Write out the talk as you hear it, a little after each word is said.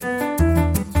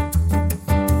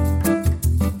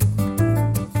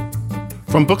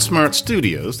From Booksmart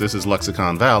Studios, this is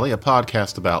Lexicon Valley, a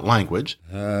podcast about language.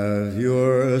 Have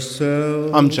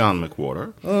yourself I'm John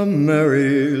McWhorter. a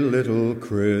merry little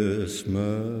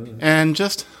Christmas. And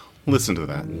just listen to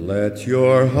that. Let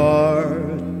your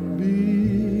heart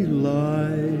be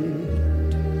light.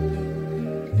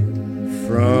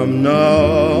 From now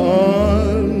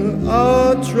on,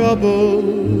 our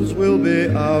troubles will be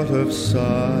out of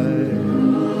sight.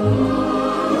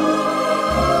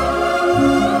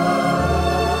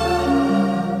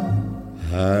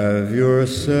 Have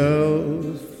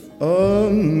yourself a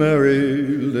merry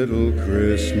little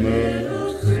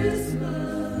Christmas.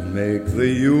 Make the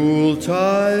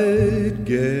Yuletide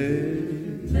gay.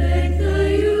 Make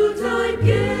the Yuletide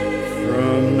gay.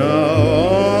 From now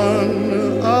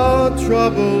on, our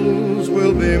troubles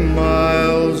will be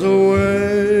miles away.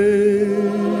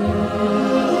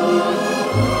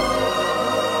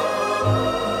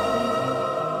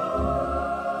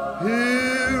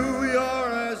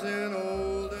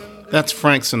 That's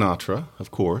Frank Sinatra,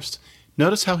 of course.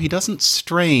 Notice how he doesn't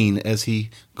strain as he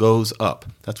goes up.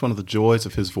 That's one of the joys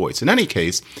of his voice. In any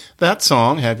case, that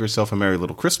song, Have Yourself a Merry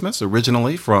Little Christmas,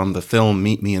 originally from the film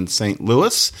Meet Me in St.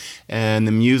 Louis, and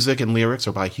the music and lyrics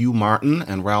are by Hugh Martin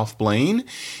and Ralph Blaine,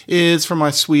 is for my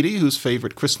sweetie, whose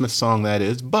favorite Christmas song that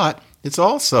is, but it's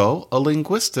also a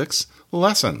linguistics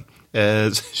lesson,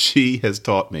 as she has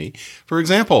taught me. For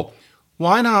example,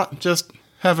 why not just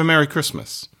have a Merry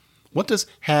Christmas? What does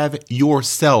have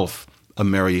yourself a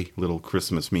merry little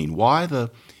Christmas mean? Why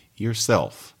the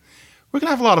yourself? We're going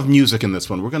to have a lot of music in this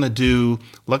one. We're going to do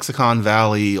Lexicon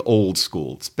Valley old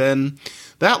school. It's been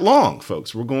that long,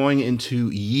 folks. We're going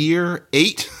into year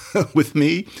 8 with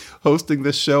me hosting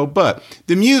this show. But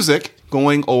the music,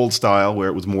 going old style, where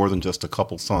it was more than just a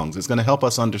couple songs, is going to help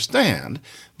us understand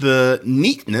the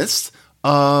neatness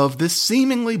of this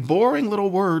seemingly boring little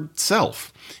word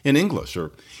self in English,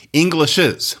 or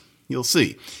Englishes. You'll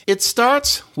see. It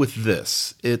starts with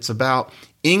this. It's about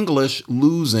English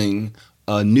losing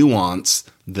a nuance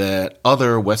that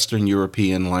other Western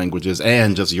European languages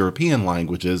and just European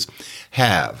languages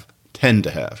tend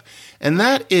to have. And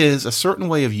that is a certain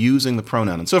way of using the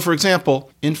pronoun. And so, for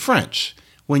example, in French,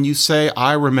 when you say,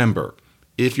 I remember,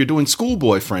 if you're doing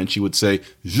schoolboy French, you would say,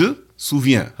 je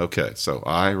souviens. Okay, so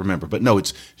I remember. But no,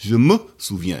 it's je me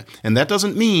souviens. And that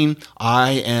doesn't mean I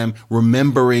am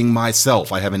remembering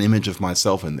myself. I have an image of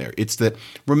myself in there. It's that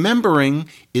remembering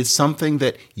is something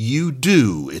that you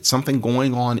do. It's something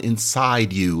going on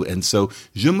inside you. And so,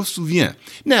 je me souviens.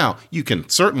 Now, you can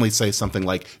certainly say something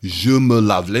like, je me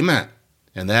lave les mains.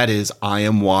 And that is, I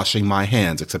am washing my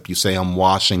hands, except you say I'm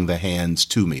washing the hands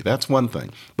to me. That's one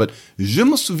thing. But je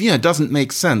me souviens doesn't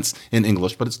make sense in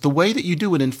English, but it's the way that you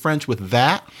do it in French with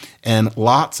that and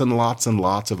lots and lots and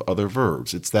lots of other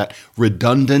verbs. It's that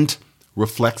redundant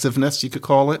reflexiveness, you could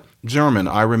call it. German,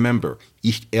 I remember.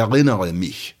 Ich erinnere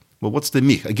mich. Well, what's the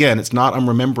mich? Again, it's not I'm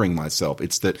remembering myself.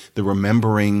 It's that the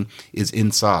remembering is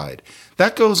inside.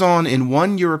 That goes on in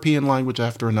one European language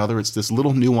after another. It's this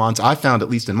little nuance. I found, at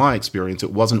least in my experience,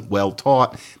 it wasn't well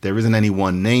taught. There isn't any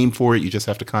one name for it. You just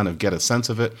have to kind of get a sense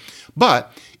of it.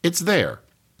 But it's there.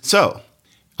 So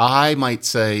I might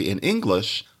say in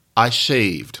English, I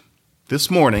shaved.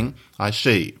 This morning, I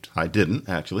shaved. I didn't,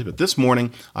 actually, but this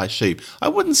morning, I shaved. I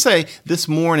wouldn't say this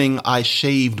morning, I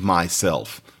shaved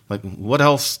myself. Like, what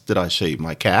else did I shave?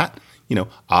 My cat?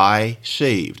 I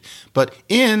shaved. But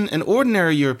in an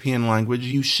ordinary European language,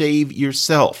 you shave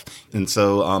yourself. And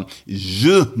so,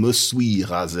 je me suis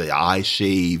rasé. I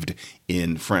shaved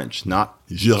in French, not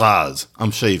je rase.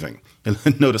 I'm shaving.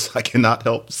 And notice I cannot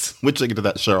help switching into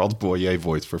that Charles Boyer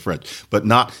voice for French, but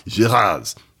not je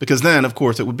rase. Because then, of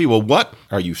course, it would be, well, what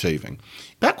are you shaving?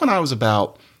 Back when I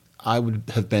would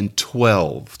have been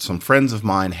 12. Some friends of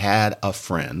mine had a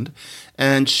friend,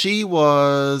 and she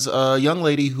was a young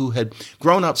lady who had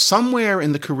grown up somewhere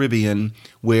in the Caribbean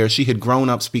where she had grown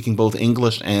up speaking both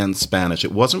English and Spanish.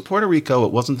 It wasn't Puerto Rico.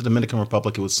 It wasn't the Dominican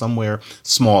Republic. It was somewhere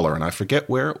smaller, and I forget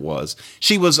where it was.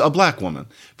 She was a black woman,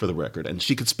 for the record, and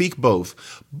she could speak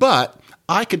both, but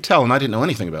I could tell, and I didn't know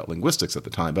anything about linguistics at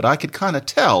the time, but I could kind of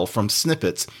tell from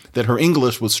snippets that her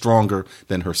English was stronger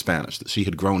than her Spanish, that she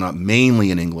had grown up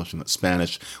mainly in English and that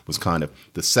Spanish was kind of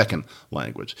the second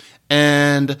language.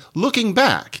 And looking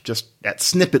back just at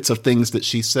snippets of things that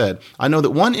she said, I know that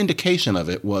one indication of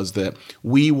it was that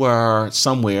we were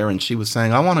somewhere and she was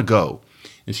saying, I want to go.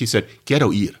 And she said,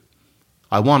 quiero ir.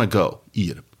 I want to go,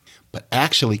 ir. But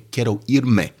actually, quiero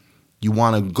irme. You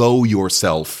want to go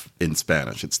yourself in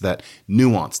Spanish. It's that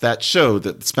nuance. That showed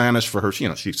that Spanish for her,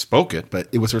 she spoke it, but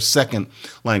it was her second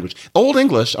language. Old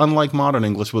English, unlike modern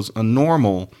English, was a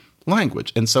normal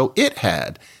language. And so it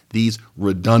had these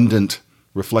redundant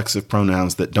reflexive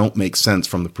pronouns that don't make sense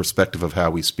from the perspective of how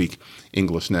we speak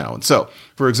English now. And so,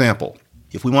 for example,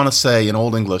 if we want to say in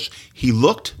Old English, he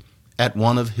looked at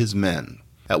one of his men.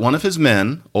 At one of his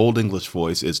men, Old English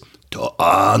voice is to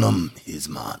anam his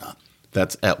mana.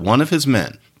 That's at one of his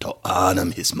men, to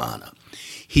anam his mana.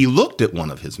 He looked at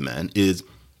one of his men is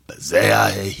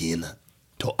bazea hehina,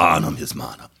 to anam his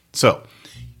mana. So,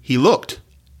 he looked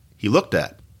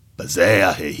at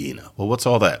bazea hehina. Well, what's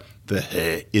all that? The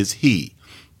he is he.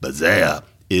 Bazea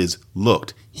is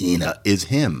looked. Hina is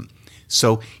him.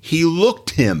 So he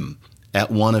looked him at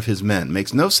one of his men.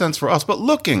 Makes no sense for us, but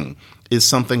looking is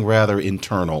something rather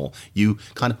internal. You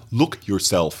kind of look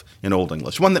yourself in Old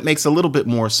English. One that makes a little bit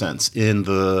more sense in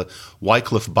the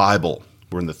Wycliffe Bible.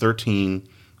 We're in the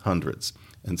 1300s.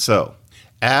 And so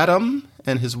Adam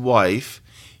and his wife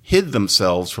hid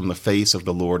themselves from the face of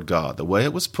the Lord God. The way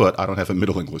it was put, I don't have a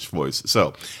Middle English voice.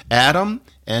 So Adam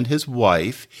and his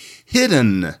wife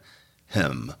hidden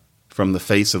him from the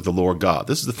face of the Lord God.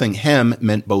 This is the thing. Hem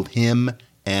meant both him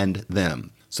and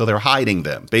them. So they're hiding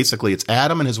them. Basically, it's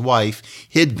Adam and his wife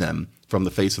hid them from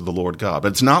the face of the Lord God.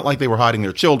 But it's not like they were hiding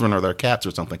their children or their cats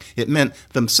or something. It meant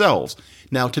themselves.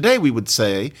 Now, today we would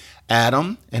say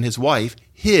Adam and his wife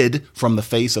hid from the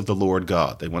face of the Lord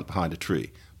God. They went behind a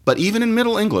tree. But even in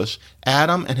Middle English,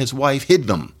 Adam and his wife hid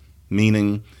them,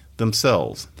 meaning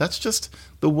themselves. That's just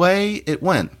the way it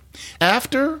went.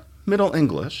 After Middle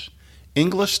English,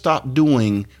 English stopped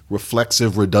doing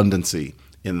reflexive redundancy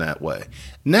in that way.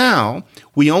 Now,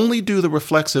 we only do the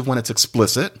reflexive when it's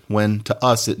explicit, when to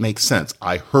us it makes sense.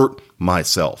 I hurt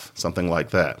myself, something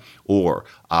like that. Or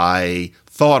I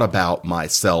thought about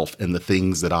myself and the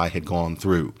things that I had gone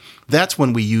through. That's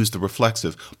when we use the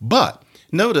reflexive. But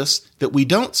notice that we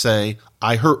don't say,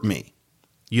 I hurt me.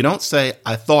 You don't say,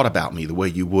 I thought about me the way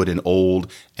you would in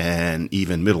Old and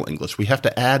even Middle English. We have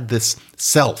to add this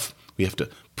self. We have to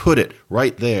put it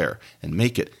right there and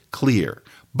make it clear.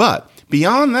 But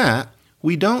beyond that,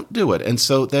 we don't do it. And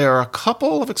so there are a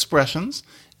couple of expressions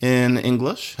in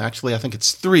English. Actually, I think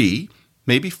it's 3,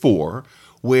 maybe 4,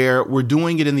 where we're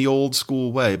doing it in the old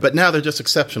school way. But now they're just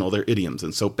exceptional. They're idioms.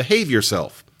 And so behave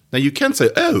yourself. Now, you can say,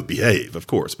 oh, behave, of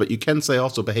course, but you can say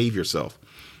also behave yourself.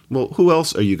 Well, who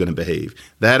else are you going to behave?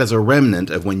 That is a remnant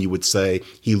of when you would say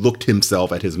he looked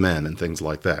himself at his men and things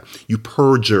like that. You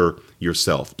perjure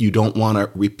yourself. You don't want to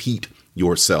repeat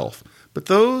yourself. But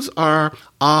those are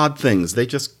odd things. They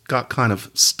just got kind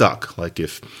of stuck. Like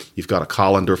if you've got a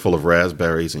colander full of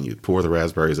raspberries and you pour the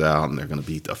raspberries out and there are going to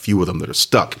be a few of them that are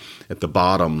stuck at the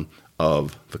bottom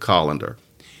of the colander.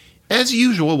 As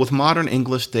usual with modern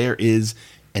English, there is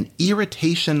an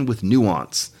irritation with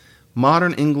nuance.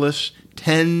 Modern English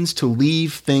tends to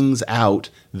leave things out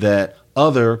that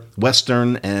other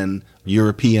Western and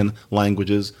European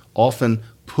languages often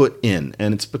put in.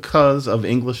 And it's because of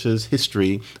English's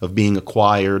history of being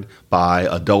acquired by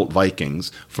adult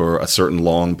Vikings for a certain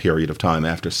long period of time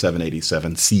after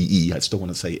 787 CE. I still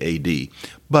want to say AD.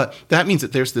 But that means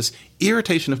that there's this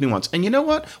irritation of nuance. And you know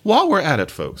what? While we're at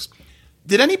it, folks,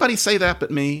 did anybody say that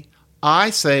but me?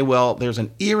 I say, well, there's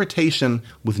an irritation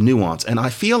with nuance, and I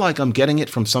feel like I'm getting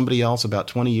it from somebody else about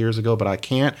 20 years ago, but I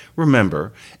can't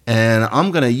remember, and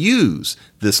I'm going to use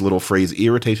this little phrase,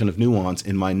 irritation of nuance,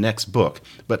 in my next book,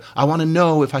 but I want to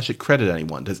know if I should credit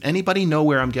anyone. Does anybody know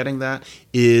where I'm getting that?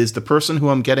 Is the person who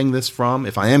I'm getting this from,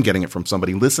 if I am getting it from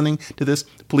somebody listening to this,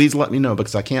 please let me know,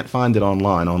 because I can't find it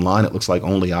online. Online, it looks like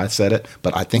only I said it,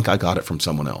 but I think I got it from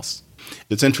someone else.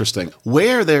 It's interesting.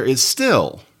 Where there is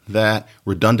still that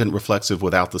redundant reflexive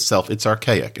without the self, it's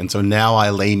archaic. And so now I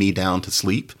lay me down to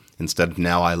sleep instead of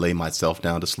now I lay myself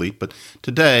down to sleep. But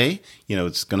today,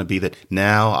 it's going to be that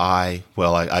now I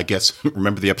guess,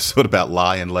 remember the episode about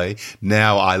lie and lay?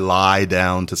 Now I lie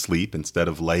down to sleep instead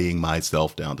of laying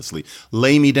myself down to sleep.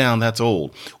 Lay me down, that's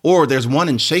old. Or there's one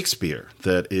in Shakespeare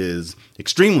that is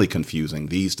extremely confusing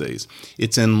these days.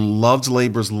 It's in Love's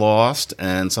Labour's Lost,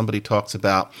 and somebody talks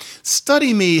about,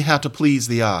 study me how to please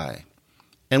the eye.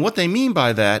 And what they mean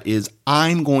by that is,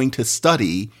 I'm going to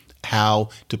study how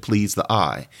to please the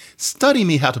eye. Study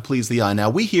me how to please the eye.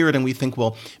 Now, we hear it and we think,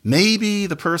 well, maybe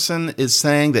the person is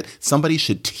saying that somebody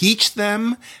should teach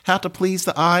them how to please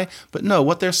the eye. But no,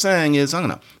 what they're saying is, I'm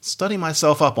going to study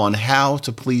myself up on how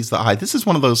to please the eye. This is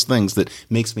one of those things that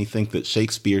makes me think that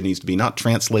Shakespeare needs to be not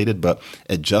translated, but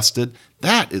adjusted.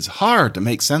 That is hard to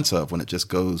make sense of when it just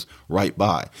goes right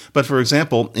by. But for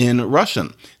example, in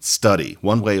Russian, study,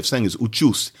 one way of saying is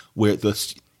uchus, where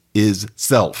the is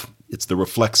self. It's the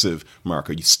reflexive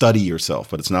marker. You study yourself,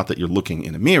 but it's not that you're looking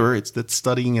in a mirror. It's that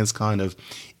studying is kind of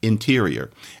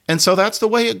interior. And so that's the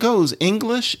way it goes.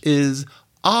 English is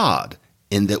odd.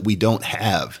 in that we don't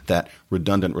have that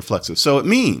redundant reflexive. So it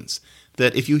means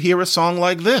that if you hear a song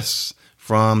like this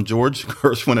from George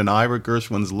Gershwin and Ira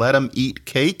Gershwin's Let 'Em Eat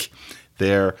Cake,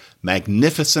 their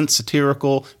magnificent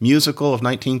satirical musical of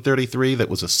 1933 that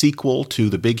was a sequel to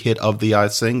the big hit Of Thee I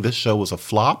Sing. This show was a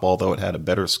flop, although it had a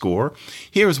better score.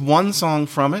 Here's one song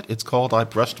from it. It's called I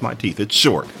Brushed My Teeth. It's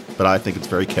short, but I think it's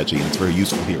very catchy and it's very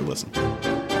useful. Here, listen.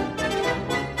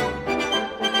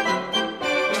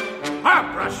 I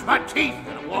brushed my teeth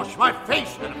and I washed my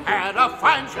face and had a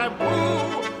fine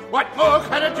shampoo. What more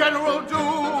can a general do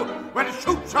when his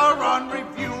troops are on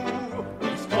review?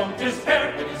 He's combed his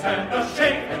hair and he's had a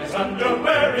shave and his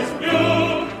underwear is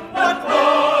new. What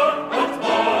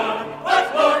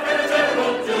more can a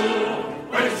general do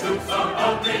when his troops are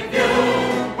on review?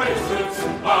 When his troops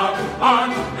are on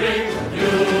review.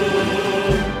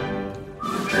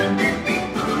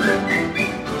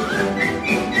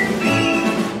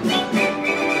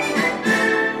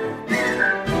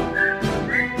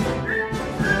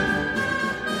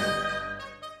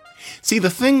 See, the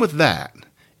thing with that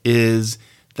is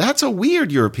that's a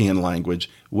weird European language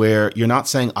where you're not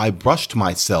saying I brushed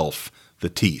myself the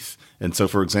teeth. And so,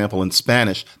 for example, in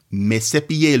Spanish, me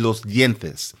cepillé los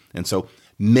dientes. And so,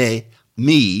 me,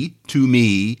 to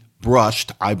me,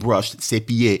 brushed, I brushed,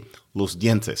 cepillé los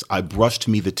dientes. I brushed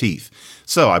me the teeth.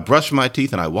 So I brushed my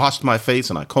teeth and I washed my face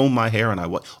and I combed my hair and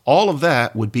all of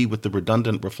that would be with the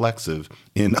redundant reflexive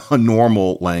in a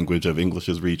normal language of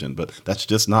English's region, but that's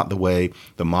just not the way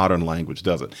the modern language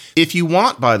does it. If you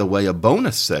want, by the way, a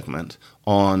bonus segment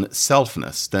on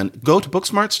selfness, then go to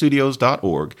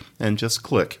booksmartstudios.org and just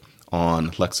click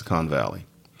on Lexicon Valley.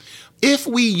 If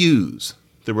we use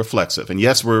the reflexive, and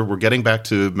yes, we're getting back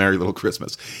to Merry Little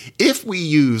Christmas. If we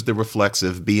use the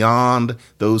reflexive beyond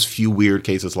those few weird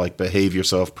cases like behave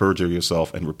yourself, perjure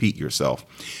yourself, and repeat yourself,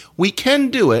 we can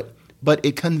do it, but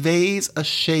it conveys a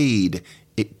shade.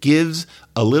 It gives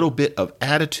a little bit of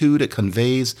attitude. It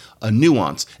conveys a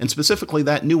nuance. And specifically,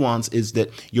 that nuance is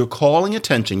that you're calling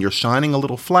attention, you're shining a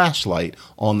little flashlight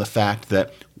on the fact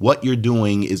that what you're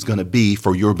doing is going to be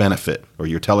for your benefit, or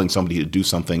you're telling somebody to do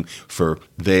something for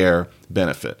their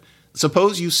benefit.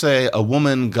 Suppose you say a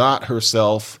woman got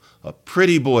herself a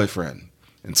pretty boyfriend.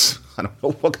 And I don't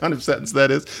know what kind of sentence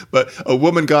that is, but a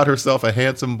woman got herself a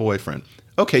handsome boyfriend.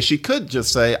 Okay, she could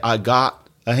just say, I got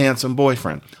a handsome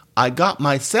boyfriend. I got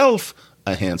myself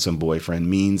a handsome boyfriend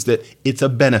means that it's a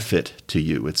benefit to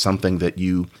you. It's something that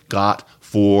you got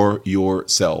for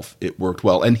yourself. It worked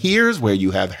well. And here's where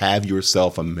you have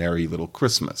yourself a merry little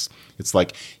Christmas. It's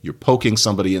like you're poking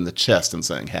somebody in the chest and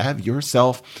saying, have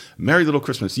yourself a merry little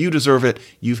Christmas. You deserve it.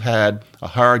 You've had a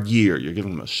hard year. You're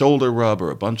giving them a shoulder rub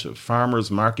or a bunch of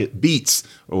farmers market beets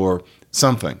or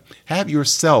something. Have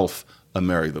yourself a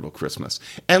merry little Christmas.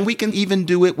 And we can even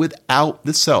do it without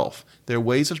the self. There are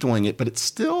ways of doing it, but it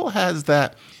still has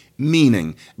that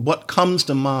meaning. What comes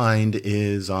to mind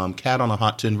is Cat on a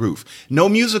Hot Tin Roof. No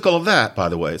musical of that, by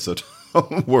the way, so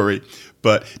don't worry.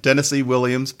 But Tennessee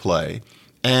Williams' play.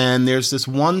 And there's this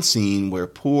one scene where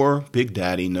poor Big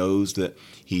Daddy knows that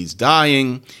he's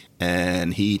dying,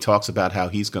 and he talks about how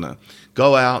he's going to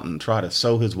go out and try to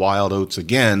sow his wild oats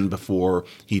again before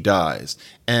he dies.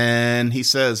 And he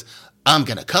says, I'm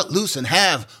going to cut loose and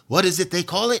have, what is it they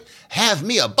call it? Have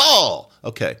me a ball.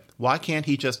 Okay, why can't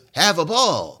he just have a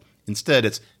ball? Instead,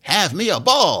 it's have me a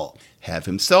ball. Have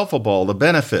himself a ball, the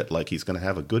benefit, like he's going to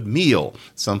have a good meal,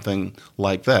 something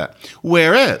like that.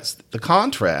 Whereas the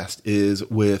contrast is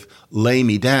with lay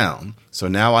me down. So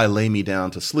now I lay me down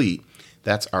to sleep.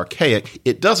 That's archaic.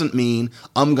 It doesn't mean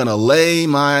I'm going to lay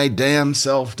my damn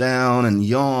self down and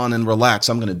yawn and relax.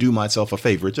 I'm going to do myself a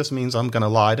favor. It just means I'm going to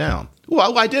lie down.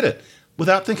 Well, I did it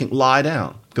without thinking. Lie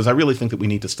down. Because I really think that we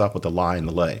need to stop with the lie and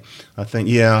the lay. I think,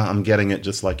 yeah, I'm getting it,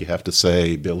 just like you have to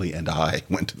say Billy and I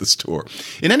went to the store.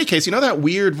 In any case, you know that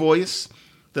weird voice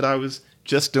that I was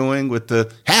just doing with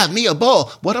the have me a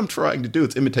ball? What I'm trying to do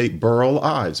is imitate Burl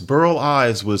Ives. Burl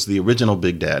Ives was the original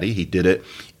Big Daddy. He did it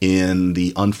in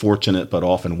the unfortunate but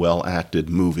often well-acted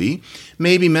movie.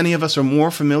 Maybe many of us are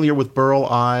more familiar with Burl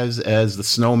Ives as the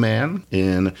snowman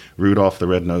in Rudolph the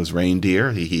Red-Nosed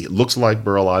Reindeer. He looks like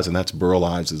Burl Ives, and that's Burl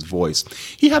Ives' voice.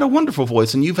 He had a wonderful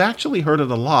voice, and you've actually heard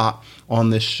it a lot on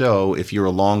this show if you're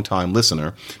a long-time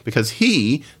listener, because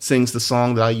he sings the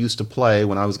song that I used to play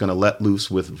when I was going to let loose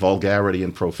with vulgarity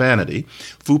and profanity,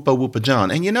 Fupa Woopa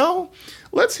John. And you know,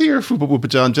 let's hear Fupa Woopa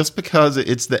John just because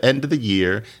it's the end of the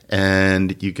year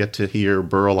and you get to hear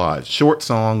Burl Ives. Short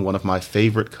song, one of my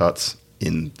favorite cuts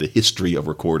in the history of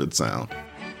recorded sound.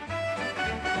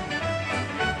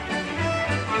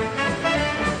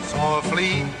 Saw a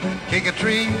flea kick a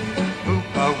tree,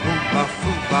 Fupa woopa,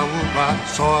 foopa, woopa.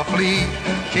 Saw a flea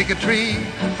kick a tree.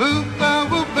 Foopa,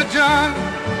 woopa, John.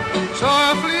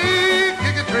 Saw a flea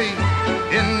kick a tree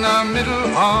in the middle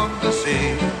of the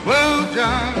sea. Well,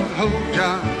 John, oh,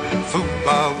 John,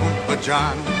 foopa, woopa,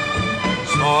 John.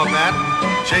 Saw a bat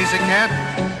chase a cat.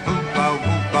 Foopa,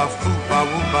 woopa, foopa,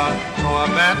 woopa. Saw a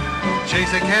bat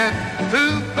chase a cat.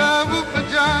 Foopa, woopa,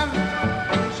 John.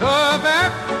 Saw a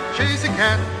bat chase a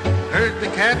cat. Heard the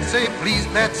cat say, please,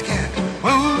 bat scat.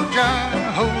 Oh, John,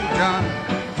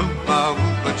 foopa,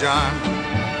 woopa, John.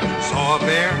 Saw a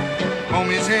bear comb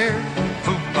his hair.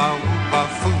 Foopa, woopa,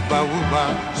 foopa,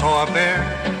 woopa. Saw a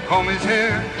bear comb his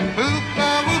hair.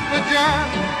 Foopa, woopa,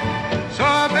 John.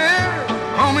 Saw a bear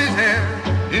comb his hair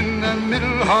in the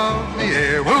middle of the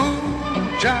air.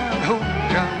 Oh, John,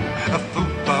 a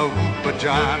foopa, woopa,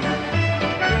 John.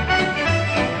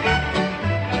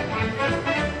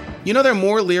 You know, there are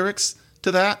more lyrics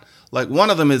to that. Like one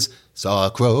of them is, saw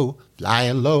a crow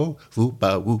flying low,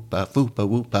 foopa, woopa, foopa,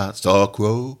 woopa. Saw a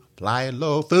crow flying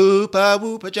low, foopa,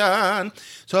 woopa, John.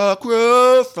 Saw a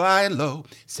crow flying low,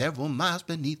 several miles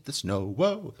beneath the snow.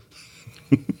 Whoa.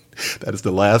 That is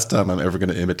the last time I'm ever going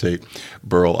to imitate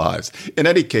Burl Ives. In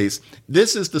any case,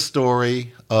 this is the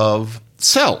story of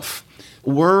self.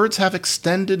 Words have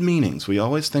extended meanings. We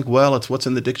always think, well, it's what's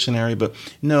in the dictionary, but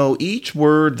no, each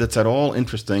word that's at all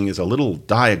interesting is a little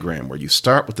diagram where you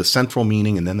start with the central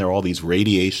meaning and then there are all these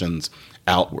radiations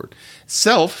outward.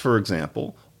 Self, for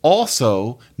example,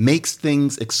 also makes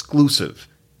things exclusive.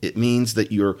 It means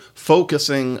that you're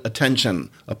focusing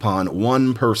attention upon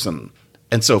one person.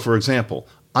 And so, for example,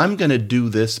 I'm going to do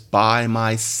this by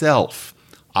myself.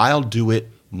 I'll do it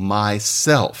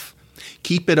myself.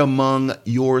 Keep it among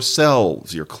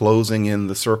yourselves. You're closing in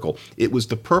the circle. It was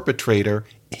the perpetrator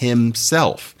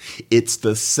himself. It's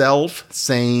the self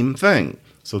same thing.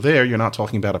 So there, you're not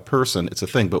talking about a person, it's a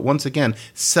thing. But once again,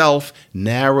 self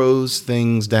narrows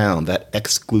things down, that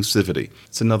exclusivity.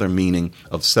 It's another meaning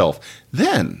of self.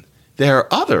 Then there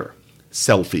are other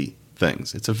selfie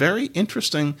things. It's a very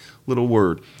interesting little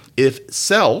word. If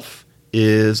self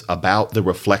is about the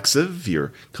reflexive,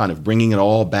 you're kind of bringing it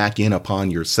all back in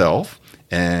upon yourself,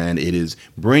 and it is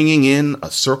bringing in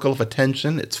a circle of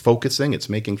attention, it's focusing, it's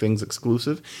making things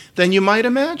exclusive, then you might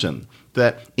imagine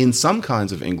that in some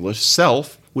kinds of English,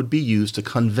 self would be used to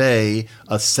convey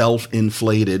a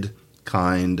self-inflated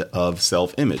kind of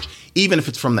self-image, even if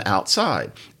it's from the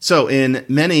outside. So in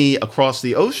many across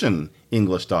the ocean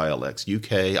English dialects,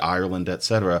 UK, Ireland,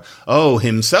 etc., oh,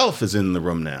 himself is in the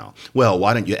room now. Well,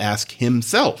 why don't you ask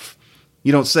himself?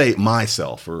 You don't say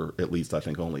myself, or at least I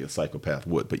think only a psychopath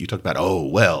would, but you talk about, oh,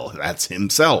 well, that's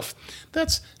himself.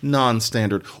 That's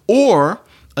non-standard. Or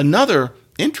another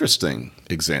interesting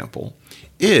example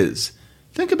is,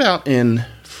 think about in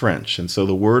French, and so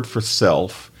the word for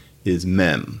self is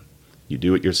même. You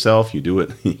do it yourself, you do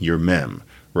it your même,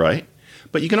 right?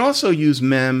 But you can also use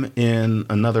même in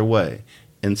another way.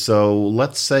 And so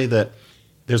let's say that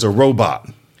there's a robot.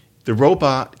 The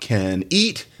robot can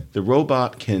eat, the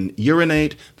robot can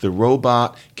urinate, the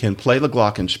robot can play the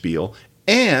glockenspiel,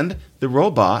 and the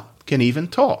robot can even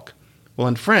talk. Well,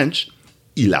 in French,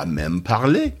 il a même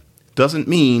parlé doesn't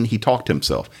mean he talked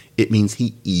himself. It means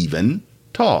he even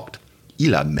talked.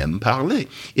 Il a même parlé.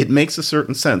 It makes a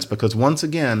certain sense because, once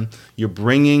again, you're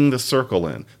bringing the circle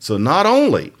in. So not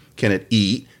only can it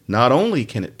eat, not only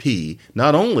can it pee,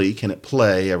 not only can it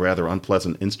play a rather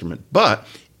unpleasant instrument, but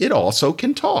it also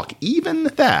can talk. Even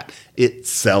that. It's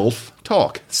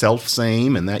self-talk.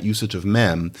 Self-same and that usage of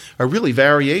même are really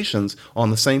variations on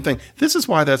the same thing. This is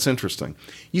why that's interesting.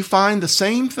 You find the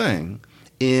same thing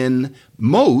in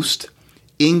most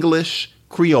English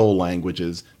Creole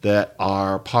languages that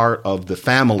are part of the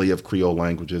family of Creole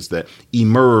languages that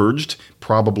emerged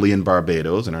probably in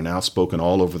Barbados and are now spoken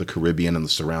all over the Caribbean and the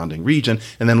surrounding region,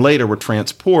 and then later were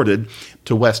transported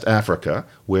to West Africa,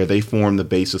 where they form the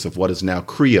basis of what is now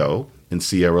Creole in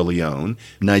Sierra Leone,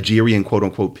 Nigerian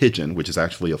quote-unquote pidgin, which is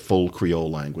actually a full Creole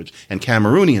language, and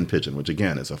Cameroonian pidgin, which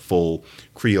again is a full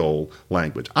Creole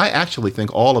language. I actually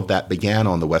think all of that began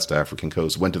on the West African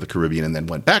coast, went to the Caribbean, and then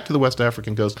went back to the West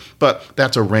African coast, but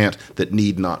that's a rant that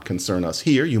need not concern us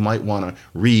here. You might want to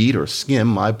read or skim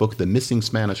my book, The Missing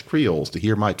Spanish Creoles, to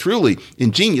hear my truly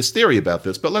ingenious theory about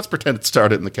this, but let's pretend it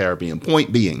started in the Caribbean.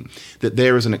 Point being that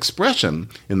there is an expression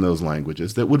in those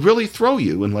languages that would really throw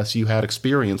you unless you had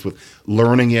experience with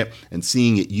learning it and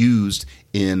seeing it used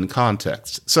in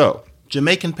context. So,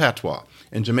 Jamaican patois.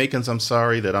 And Jamaicans, I'm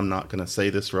sorry that I'm not going to say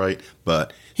this right,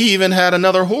 but he even had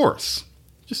another horse.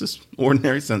 Just this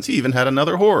ordinary sense. He even had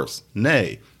another horse.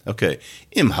 Nay. Okay.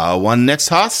 Imha one next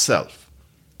ha self.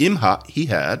 Imha, he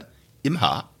had,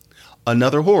 imha,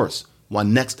 another horse. wa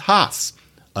next has,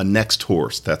 a next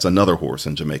horse. That's another horse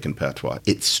in Jamaican patois.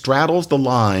 It straddles the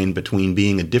line between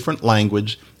being a different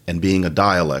language and being a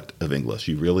dialect of English.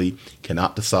 You really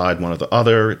cannot decide one or the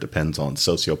other. It depends on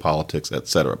sociopolitics,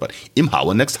 etc. But imha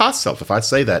wa next has self. If I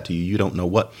say that to you, you don't know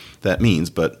what that means,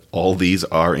 but all these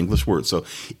are English words. So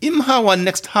imha wa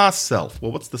next has self.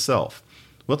 Well, what's the self?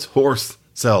 What's horse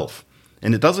self?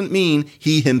 And it doesn't mean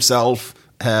he himself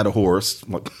had a horse.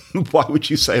 Why would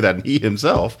you say that? He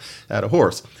himself had a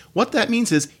horse. What that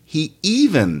means is he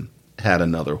even had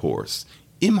another horse.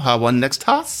 Imha wa next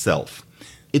has self.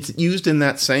 It's used in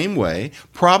that same way,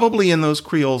 probably in those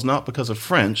Creoles, not because of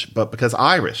French, but because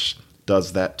Irish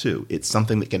does that too. It's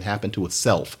something that can happen to a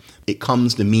self. It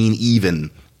comes to mean even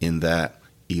in that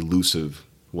elusive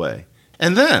way.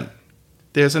 And then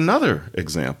there's another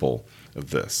example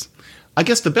of this. I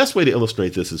guess the best way to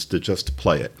illustrate this is to just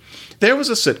play it. There was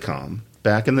a sitcom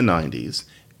back in the 90s,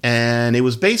 and it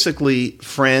was basically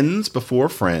Friends before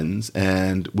Friends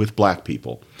and with black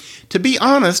people. To be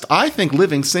honest, I think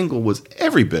Living Single was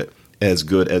every bit as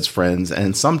good as Friends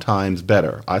and sometimes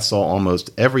better. I saw almost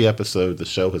every episode. The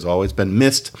show has always been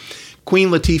missed. Queen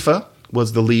Latifah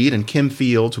was the lead, and Kim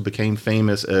Fields, who became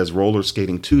famous as roller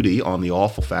skating Tootie on The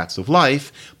Awful Facts of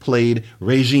Life, played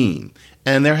Regine.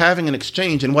 And they're having an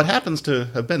exchange in what happens to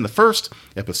have been the first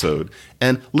episode.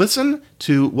 And listen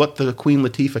to what the Queen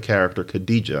Latifah character,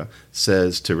 Khadija,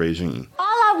 says to Regine. All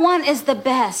I want is the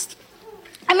best.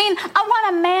 I mean, I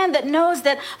want a man that knows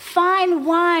that fine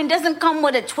wine doesn't come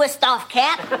with a twist-off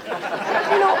cap.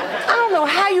 I don't know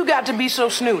how you got to be so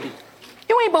snooty.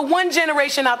 You ain't but one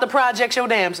generation out the projects your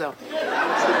damn self.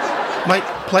 Mike,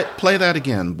 play that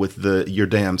again with your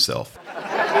damn self.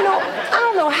 I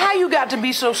don't know how you got to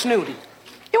be so snooty.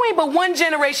 You ain't but one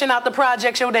generation out the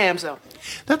projects your damn self.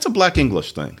 That's a black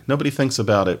English thing. Nobody thinks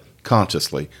about it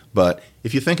consciously. But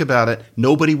if you think about it,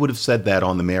 nobody would have said that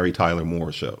on the Mary Tyler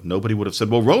Moore Show. Nobody would have said,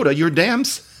 well, Rhoda, your damn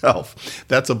self.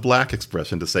 That's a black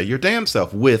expression to say your damn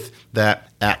self with that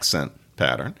accent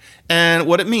pattern. And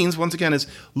what it means, once again, is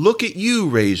look at you,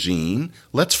 Regine.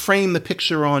 Let's frame the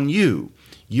picture on you.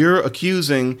 You're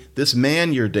accusing this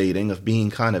man you're dating of being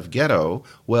kind of ghetto.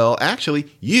 Well,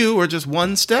 actually, you are just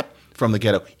one step from the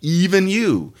ghetto, even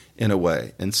you, in a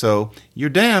way. And so, your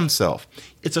damn self.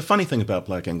 It's a funny thing about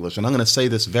Black English, and I'm going to say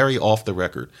this very off the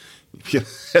record,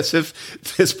 as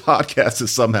if this podcast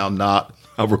is somehow not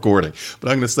a recording. But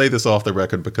I'm going to say this off the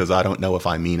record because I don't know if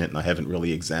I mean it, and I haven't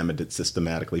really examined it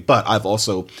systematically. But I've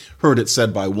also heard it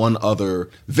said by one other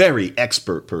very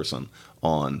expert person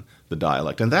on the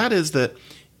dialect, and that is that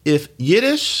if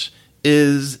Yiddish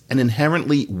is an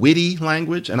inherently witty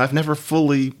language, and I've never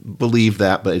fully believed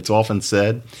that, but it's often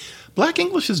said, Black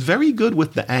English is very good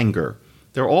with the anger.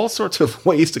 There are all sorts of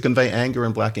ways to convey anger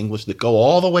in Black English that go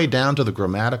all the way down to the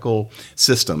grammatical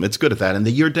system. It's good at that. And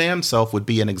the your damn self would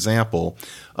be an example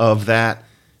of that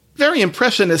very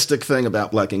impressionistic thing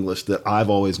about Black English that I've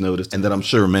always noticed and that I'm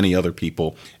sure many other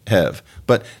people have.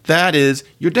 But that is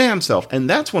your damn self. And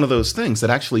that's one of those things that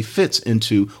actually fits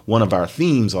into one of our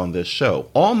themes on this show.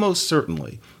 Almost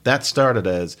certainly that started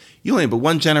as, you ain't but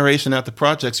one generation out the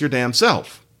projects, your damn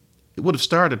self. It would have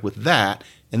started with that,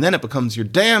 and then it becomes your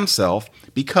damn self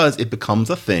because it becomes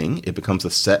a thing. It becomes a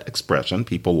set expression.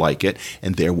 People like it.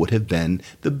 And there would have been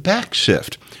the back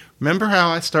shift. Remember how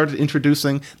I started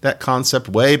introducing that concept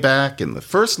way back in the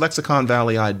first Lexicon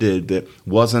Valley I did that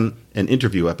wasn't an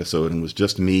interview episode and was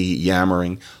just me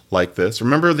yammering like this?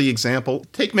 Remember the example?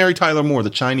 Take Mary Tyler Moore,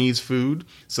 the Chinese food.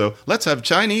 So let's have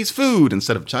Chinese food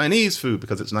instead of Chinese food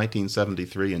because it's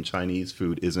 1973 and Chinese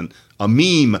food isn't a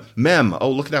meme.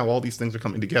 Oh, look at how all these things are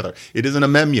coming together. It isn't a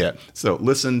meme yet. So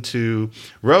listen to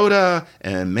Rhoda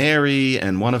and Mary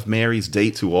and one of Mary's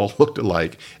dates who all looked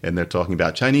alike, and they're talking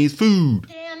about Chinese food.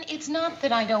 Dan, it's not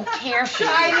that I don't care for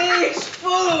Chinese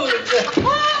food!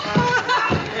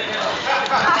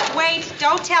 Wait,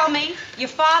 don't tell me. Your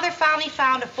father finally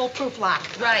found a foolproof lock.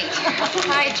 Right.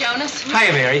 Hi, Jonas.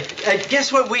 Hi, Mary.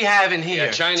 Guess what we have in here?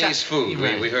 Yeah, Chinese food.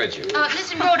 We heard you.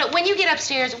 Listen, Rhoda, when you get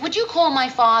upstairs, would you call my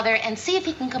father and see if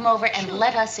he can come over and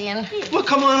let us in? Well,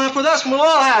 come on up with us and we'll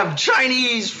all have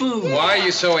Chinese food. Why are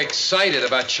you so excited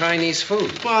about Chinese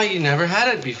food? Well, you never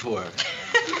had it before.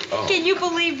 Oh. Can you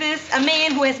believe this? A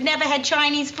man who has never had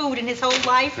Chinese food in his whole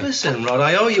life? Listen, Rhoda,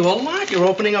 I owe you a lot. You're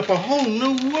opening up a whole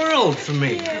new world for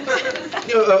me. Yes.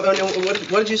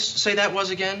 What did you say that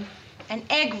was again? An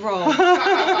egg roll. Come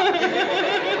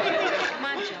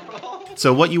on, Joe.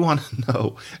 So what you want to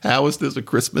know, how is this a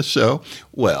Christmas show?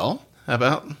 Well, how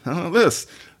about this?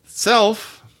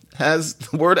 Self has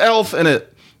the word elf in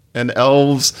it. And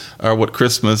elves are what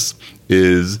Christmas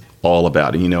is all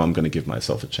about it. You know I'm going to give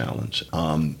myself a challenge.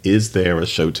 Is there a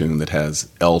show tune that has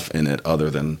Elf in it other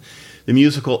than the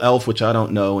musical Elf, which I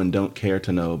don't know and don't care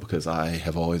to know because I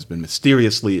have always been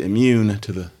mysteriously immune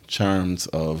to the charms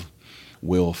of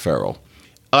Will Ferrell?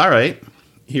 All right,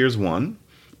 here's one.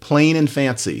 Plain and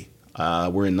Fancy.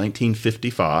 We're in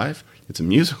 1955. It's a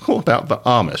musical about the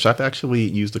Amish. I've actually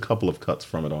used a couple of cuts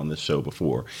from it on this show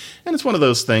before. And it's one of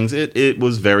those things, it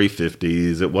was very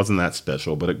 50s. It wasn't that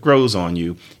special, but it grows on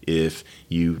you if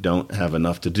you don't have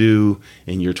enough to do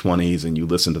in your 20s and you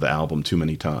listen to the album too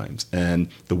many times. And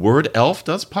the word elf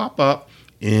does pop up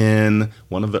in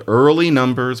one of the early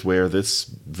numbers where this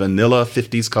vanilla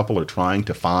 50s couple are trying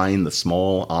to find the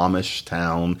small Amish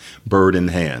town bird in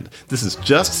hand. This is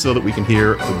just so that we can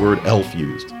hear the word elf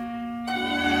used.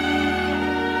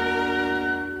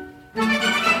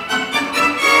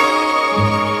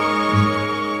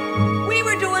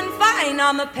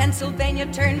 On the Pennsylvania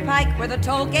Turnpike where the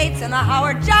toll gates and the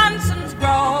Howard Johnsons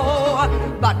grow.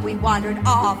 But we wandered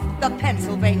off the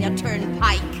Pennsylvania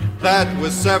Turnpike. That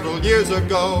was several years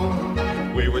ago.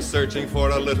 We were searching for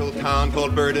a little town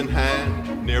called Bird in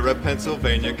Hand, near a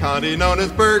Pennsylvania county known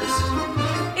as Berks.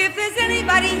 If there's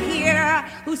anybody here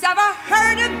who's ever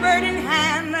heard of Bird in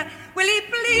Hand, will he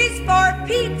please, for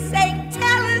Pete's sake,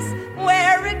 tell us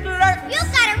where it lurks?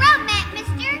 You've got a road map,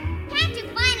 mister. Can't you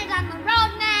find it on the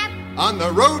road map? On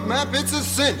the road map, it's a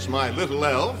cinch, my little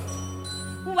elf.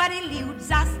 What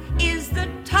eludes us is the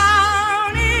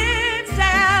town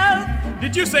itself.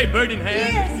 Did you say Bird in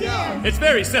Hand? Yes. It's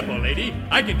very simple, lady.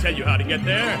 I can tell you how to get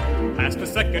there. Past the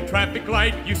second traffic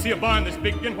light, you see a barn that's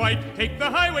big and white. Take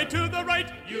the highway to the right.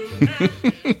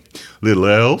 Little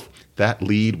elf, that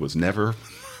lead was never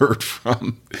heard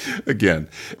from again.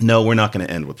 No, we're not going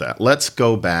to end with that. Let's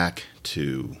go back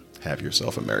to Have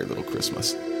Yourself a Merry Little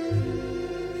Christmas.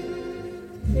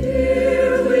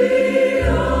 Here we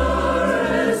are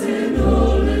as in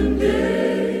olden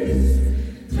days,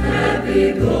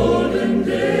 happy golden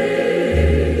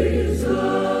days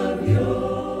of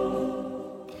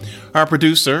yore. Our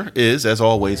producer is, as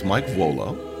always, Mike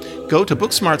Volo. Go to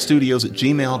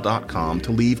booksmartstudios@gmail.com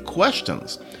to leave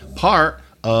questions. Part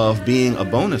of being a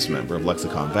bonus member of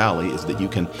Lexicon Valley is that you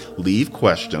can leave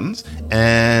questions,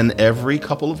 and every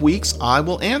couple of weeks I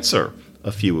will answer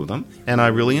a few of them, and I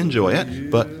really enjoy it,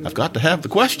 but I've got to have the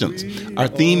questions. Our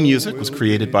theme music was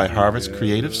created by Harvest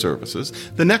Creative Services.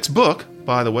 The next book,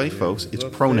 by the way, folks, is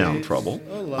Pronoun Trouble.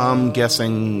 I'm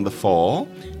guessing the fall,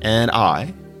 and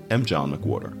I am John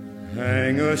McWhorter.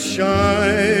 Hang a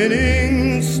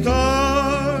shining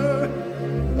star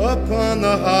upon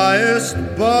the highest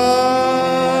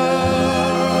bar.